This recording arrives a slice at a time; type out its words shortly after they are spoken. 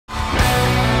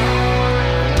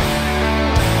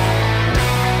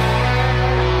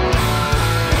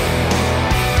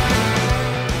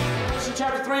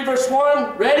verse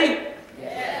 1. Ready?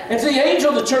 And to the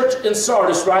angel of the church in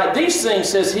Sardis write, these things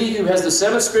says he who has the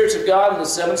 7 spirits of God and the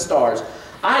 7 stars.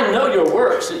 I know your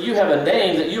works, that you have a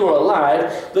name, that you are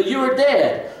alive, but you are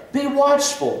dead. Be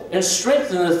watchful and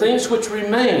strengthen the things which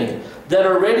remain, that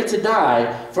are ready to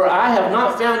die, for I have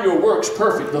not found your works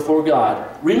perfect before God.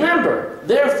 Remember,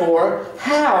 therefore,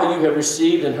 how you have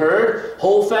received and heard,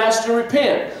 hold fast and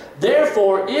repent.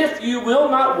 Therefore, if you will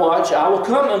not watch, I will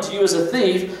come unto you as a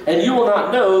thief, and you will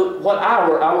not know what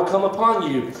hour I will come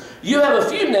upon you. You have a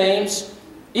few names,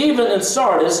 even in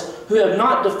Sardis, who have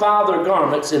not defiled their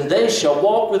garments, and they shall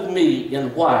walk with me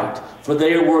in white, for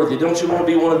they are worthy. Don't you want to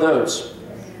be one of those?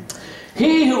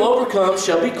 He who overcomes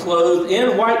shall be clothed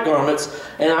in white garments,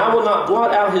 and I will not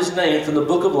blot out his name from the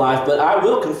book of life, but I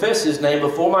will confess his name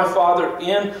before my Father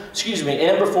and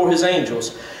before his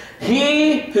angels.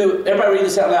 He who, everybody read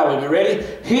this out loud with me, ready?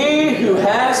 He who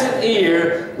has an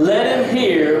ear, let him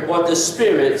hear what the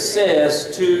Spirit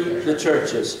says to the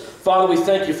churches. Father, we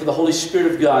thank you for the Holy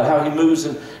Spirit of God, how he moves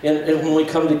and when we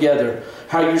come together,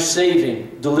 how you're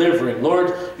saving, delivering.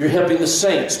 Lord, you're helping the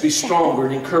saints be stronger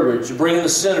and encouraged. You're bringing the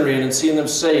sinner in and seeing them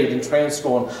saved and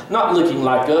transformed, not looking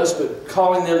like us, but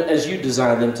calling them as you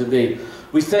designed them to be.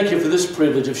 We thank you for this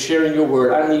privilege of sharing your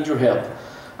word. I need your help.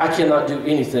 I cannot do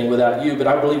anything without you, but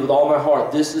I believe with all my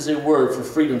heart this is a word for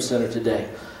Freedom Center today.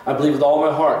 I believe with all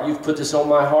my heart you've put this on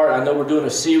my heart. I know we're doing a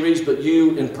series, but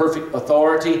you in perfect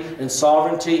authority and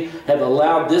sovereignty have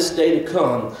allowed this day to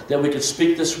come that we could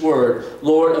speak this word,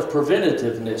 Lord, of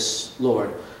preventativeness,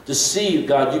 Lord, to see,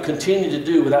 God, you continue to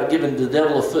do without giving the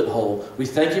devil a foothold. We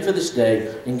thank you for this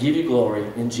day and give you glory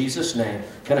in Jesus' name.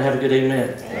 Can I have a good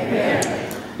amen?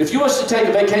 Amen. If you want to take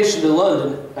a vacation to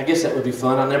London, I guess that would be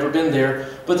fun. I've never been there.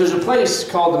 But there's a place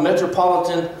called the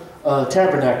Metropolitan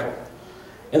Tabernacle.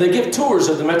 And they give tours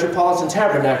of the Metropolitan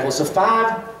Tabernacle. It's a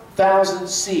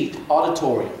 5,000-seat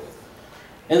auditorium.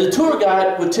 And the tour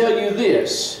guide would tell you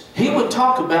this. He would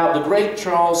talk about the great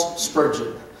Charles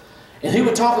Spurgeon. And he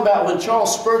would talk about when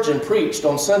Charles Spurgeon preached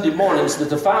on Sunday mornings that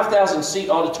the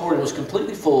 5,000-seat auditorium was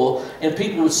completely full and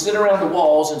people would sit around the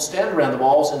walls and stand around the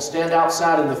walls and stand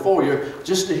outside in the foyer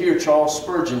just to hear Charles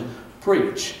Spurgeon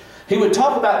preach. He would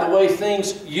talk about the way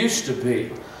things used to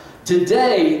be.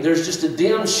 Today, there's just a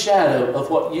dim shadow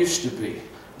of what used to be.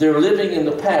 They're living in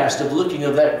the past of looking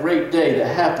of that great day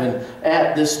that happened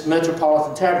at this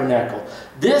Metropolitan Tabernacle.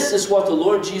 This is what the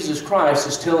Lord Jesus Christ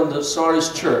is telling the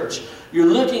Sardis church. You're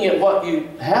looking at what you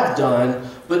have done,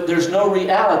 but there's no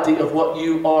reality of what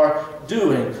you are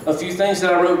doing. A few things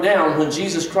that I wrote down when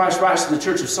Jesus Christ writes to the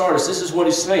church of Sardis, this is what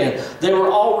he's saying. They were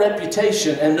all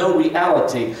reputation and no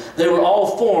reality. They were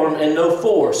all form and no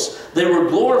force. They were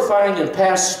glorifying in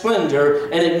past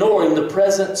splendor and ignoring the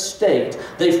present state.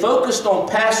 They focused on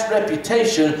past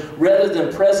reputation rather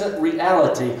than present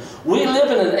reality. We live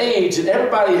in an age that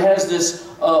everybody has this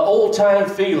old-time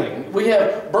feeling. We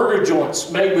have burger joints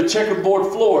made with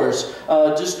checkerboard floors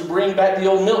just to bring back the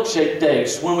old milkshake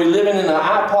days when we're living in an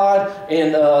iPod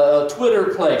and a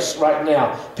Twitter place right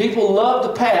now. People love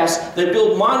the past. They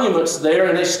build monuments there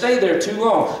and they stay there too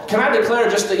long. Can I declare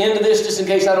just the end of this, just in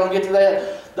case I don't get to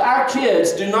that? Our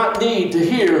kids do not need to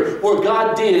hear what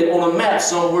God did on a map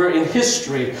somewhere in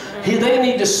history. They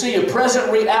need to see a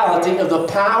present reality of the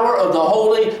power of the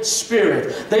Holy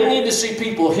Spirit. They need to see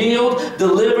people healed,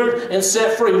 delivered, and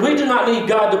set free. We do not need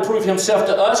God to prove himself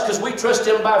to us because we trust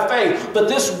him by faith. But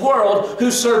this world, who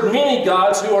serve many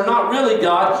gods who are not really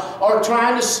God, are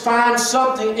trying to find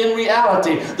something in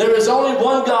reality. There is only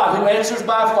one God who answers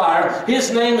by fire. His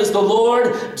name is the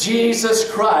Lord Jesus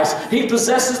Christ. He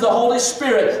possesses the Holy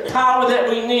Spirit. Power that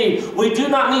we need. We do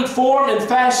not need form and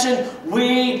fashion.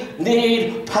 We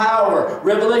need power.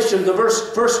 Revelation, the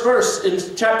first verse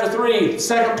in chapter 3,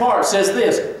 second part says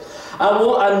this.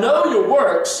 I know your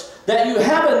works, that you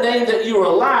have a name that you are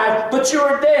alive, but you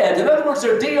are dead. In other words,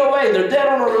 they're DOA. They're dead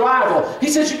on arrival. He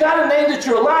says, you got a name that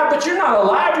you're alive, but you're not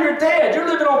alive. You're dead. You're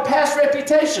living on past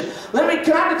reputation.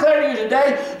 Can I declare to you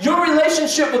today, your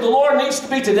relationship with the Lord needs to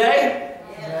be today.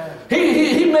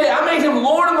 I made him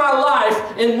Lord of my life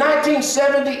in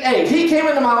 1978. He came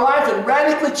into my life and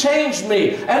radically changed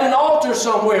me at an altar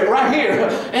somewhere right here.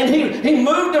 And he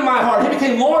moved in my heart. He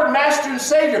became Lord, Master, and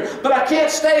Savior. But I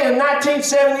can't stay in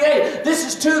 1978. This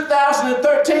is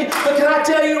 2013. But can I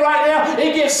tell you right now,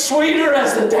 it gets sweeter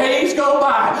as the days go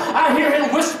by. I hear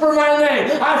him whisper my name.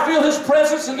 I feel his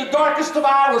presence in the darkest of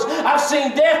hours. I've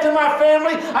seen death in my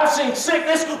family. I've seen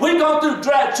sickness. We've gone through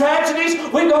tragedies.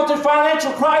 We've gone through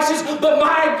financial crisis. But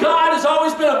my God has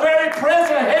always been a very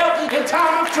present help in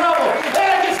time of trouble. And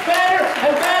it gets better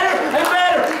and better and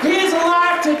better. He is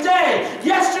alive today.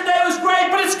 Yesterday was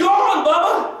great, but it's gone,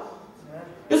 Bubba.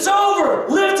 It's over.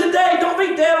 Live today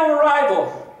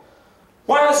devil.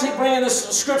 Why is he bringing this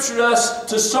scripture to us,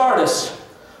 to Sardis?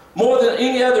 More than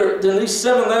any other, than these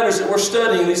 7 letters that we're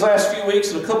studying these last few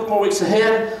weeks and a couple more weeks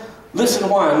ahead. Listen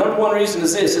why. Number one reason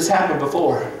is this. It's happened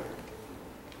before.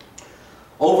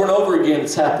 Over and over again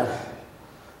it's happened.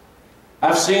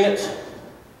 I've seen it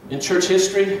in church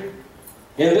history,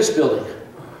 in this building.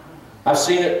 I've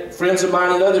seen it, friends of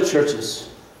mine in other churches.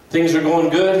 Things are going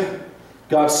good.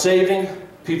 God's saving.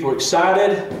 People are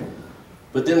excited.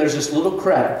 But then there's this little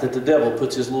crack that the devil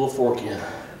puts his little fork in.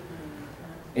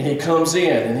 And he comes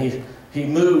in and he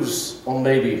moves on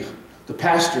maybe. The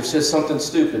pastor says something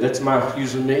stupid. That's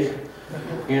usually me.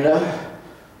 You know?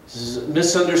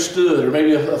 Misunderstood. Or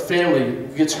maybe a family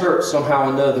gets hurt somehow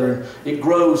or another. And it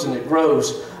grows and it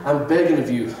grows. I'm begging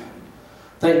of you.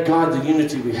 Thank God the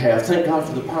unity we have. Thank God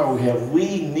for the power we have.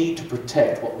 We need to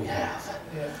protect what we have.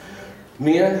 Yeah.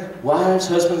 Men, wives,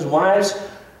 husbands, wives,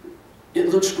 it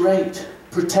looks great.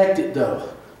 Protect it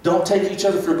though. Don't take each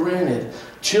other for granted.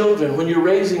 Children, when you're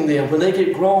raising them, when they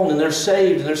get grown and they're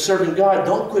saved and they're serving God,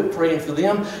 don't quit praying for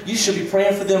them. You should be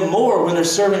praying for them more when they're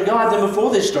serving God than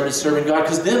before they started serving God,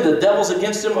 because then the devil's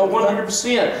against them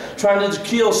 100%, trying to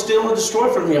kill, steal, and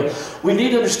destroy from him. We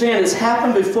need to understand it's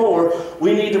happened before.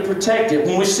 We need to protect it.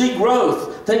 When we see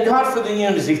growth, thank God for the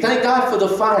unity. Thank God for the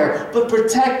fire. But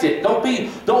protect it. Don't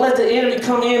let the enemy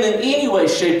come in any way,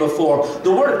 shape, or form.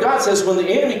 The Word of God says when the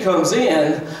enemy comes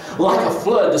in, like a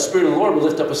flood, the Spirit of the Lord will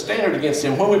lift up a standard against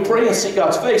him. When we pray and seek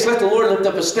God's face, let the Lord lift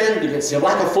up a standard against him,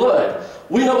 like a flood.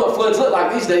 We know what floods look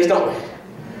like these days, don't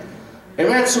we?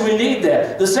 Amen? So we need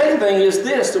that. The second thing is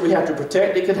this that we have to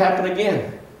protect. It could happen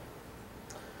again.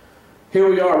 Here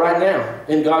we are right now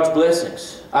in God's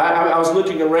blessings. I was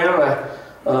looking around.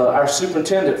 Our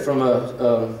superintendent from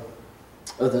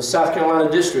the South Carolina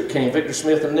district came. Victor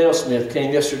Smith and Nell Smith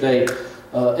came yesterday.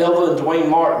 Elva and Dwayne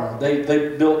Martin,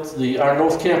 they built our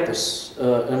North Campus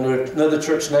under another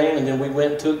church name, and then we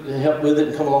went and took help with it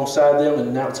and come alongside them,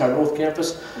 and now it's our North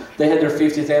Campus. They had their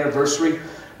 50th anniversary,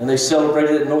 and they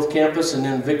celebrated it at North Campus, and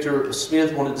then Victor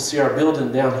Smith wanted to see our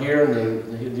building down here,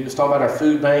 and he was talking about our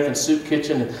food bank and soup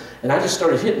kitchen, and I just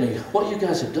started hitting me, what you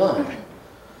guys have done.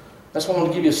 That's why I want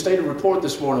to give you a stated report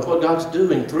this morning, what God's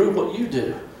doing through what you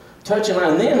do. Touching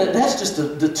on, and then that's just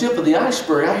the tip of the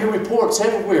iceberg. I hear reports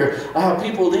everywhere. I have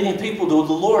people leading people to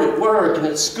the Lord at work and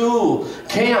at school.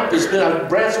 Camp has been,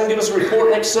 Brad's going to give us a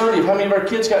report next Sunday of how many of our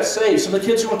kids got saved. Some of the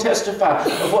kids are going to testify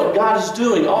of what God is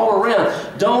doing all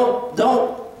around. Don't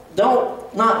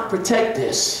not protect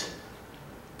this.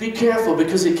 Be careful,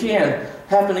 because it can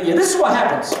happen again. This is what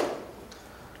happens.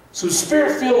 So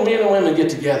Spirit-filled men and women get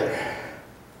together.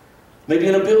 Maybe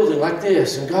in a building like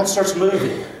this, and God starts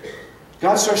moving.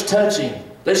 God starts touching.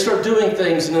 They start doing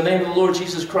things in the name of the Lord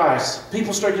Jesus Christ.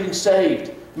 People start getting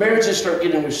saved. Marriages start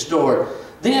getting restored.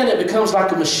 Then it becomes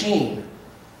like a machine.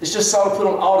 It's just sort of put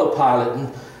on autopilot.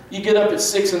 And you get up at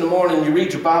 6 in the morning and you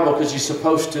read your Bible because you're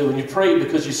supposed to, and you pray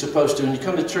because you're supposed to, and you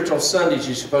come to church on Sundays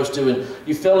you're supposed to, and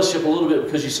you fellowship a little bit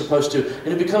because you're supposed to, and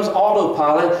it becomes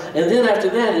autopilot, and then after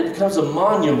that it becomes a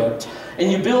monument.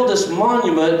 And you build this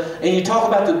monument and you talk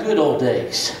about the good old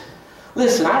days.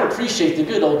 Listen, I appreciate the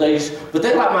good old days, but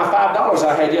they like my $5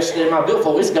 I had yesterday in my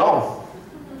billfold, it's gone.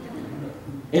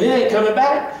 And it ain't coming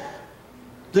back.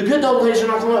 The good old days are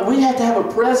not coming back. We have to have a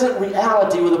present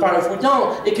reality with the power. If we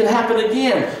don't, it can happen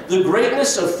again. The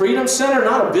greatness of Freedom Center,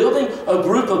 not a building, a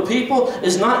group of people,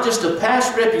 is not just a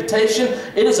past reputation.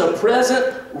 It is a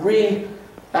present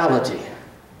reality.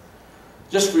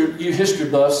 Just for you history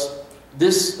buffs,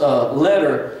 this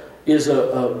letter is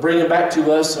bringing back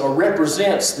to us, or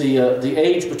represents the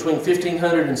age between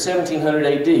 1500 and 1700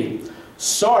 AD.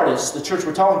 Sardis, the church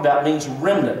we're talking about, means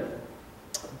remnant.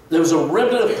 There was a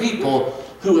remnant of people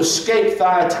who escaped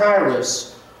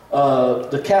Thyatira's,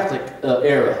 the Catholic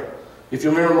era. If you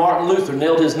remember, Martin Luther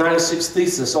nailed his 96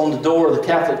 thesis on the door of the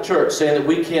Catholic Church, saying that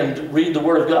we can read the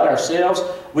Word of God ourselves.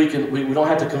 We don't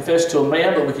have to confess to a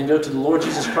man, but we can go to the Lord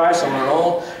Jesus Christ on our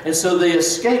own. And so they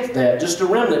escaped that, just a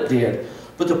remnant did.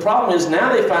 But the problem is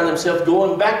now they find themselves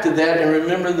going back to that and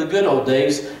remembering the good old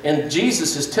days. And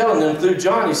Jesus is telling them through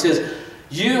John, he says,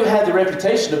 you had the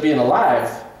reputation of being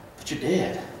alive, but you're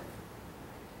dead.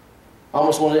 I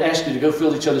almost wanted to ask you to go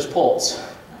feel each other's pulse.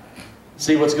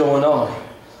 See what's going on.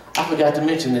 I forgot to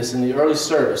mention this in the early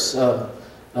service.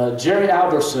 Jerry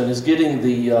Alberson is getting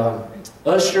the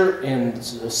Usher and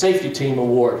Safety Team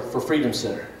Award for Freedom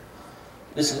Center.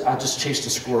 I just chased a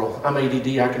squirrel. I'm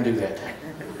ADD, I can do that.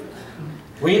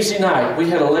 Wednesday night, we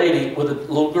had a lady with a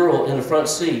little girl in the front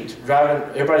seat driving.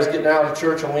 Everybody's getting out of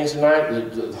church on Wednesday night.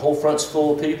 The whole front's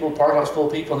full of people, parking lot's full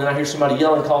of people, and then I hear somebody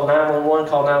yelling, call 911,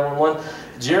 call 911.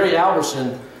 Jerry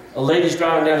Alberson A lady's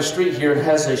driving down the street here and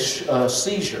has a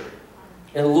seizure.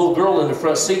 And a little girl in the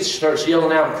front seat starts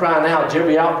yelling out and crying out.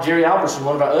 Jerry Albertson,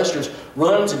 one of our ushers,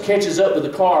 runs and catches up with the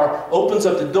car, opens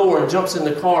up the door and jumps in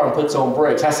the car and puts on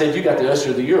brakes. I said, you got the Usher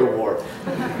of the Year award.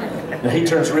 Now he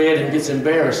turns red and gets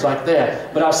embarrassed like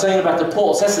that. But I was saying about the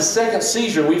pulse. That's the second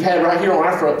seizure we've had right here on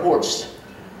our front porch.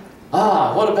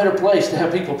 Ah, what a better place to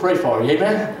have people pray for you,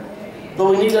 amen?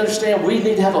 But we need to understand we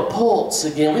need to have a pulse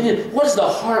again. What is the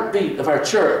heartbeat of our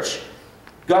church?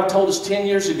 God told us 10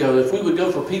 years ago if we would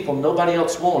go for people nobody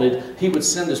else wanted, He would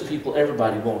send us people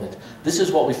everybody wanted. This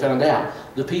is what we found out.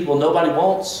 The people nobody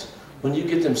wants, when you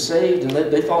get them saved and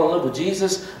they fall in love with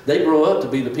Jesus, they grow up to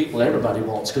be the people everybody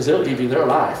wants because they'll give you their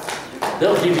life.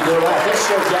 They'll give you their life. They'll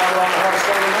show God right how to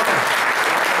start.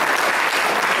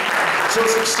 So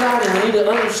it's exciting. We need to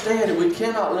understand it. We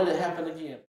cannot let it happen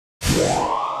again.